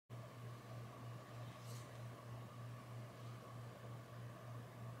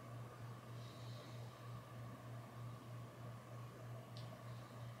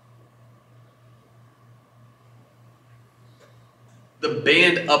The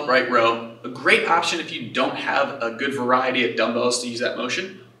band upright row, a great option if you don't have a good variety of dumbbells to use that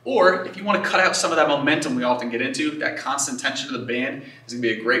motion, or if you want to cut out some of that momentum we often get into, that constant tension of the band is going to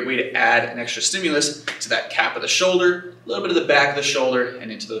be a great way to add an extra stimulus to that cap of the shoulder, a little bit of the back of the shoulder,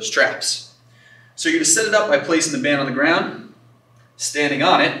 and into those traps. So you're going to set it up by placing the band on the ground, standing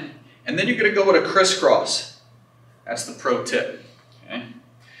on it, and then you're going to go with a crisscross. That's the pro tip. Okay?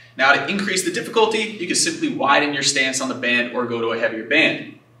 Now to increase the difficulty, you can simply widen your stance on the band or go to a heavier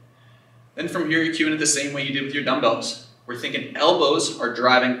band. Then from here, you're cueing it the same way you did with your dumbbells. We're thinking elbows are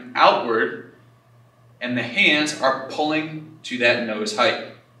driving outward and the hands are pulling to that nose height.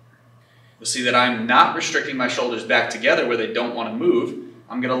 You'll see that I'm not restricting my shoulders back together where they don't want to move.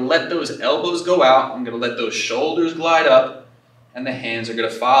 I'm going to let those elbows go out, I'm going to let those shoulders glide up, and the hands are going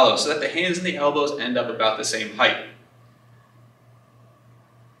to follow so that the hands and the elbows end up about the same height.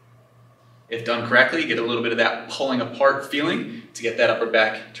 If done correctly, you get a little bit of that pulling apart feeling to get that upper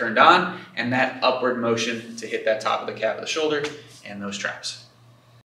back turned on and that upward motion to hit that top of the calf of the shoulder and those traps.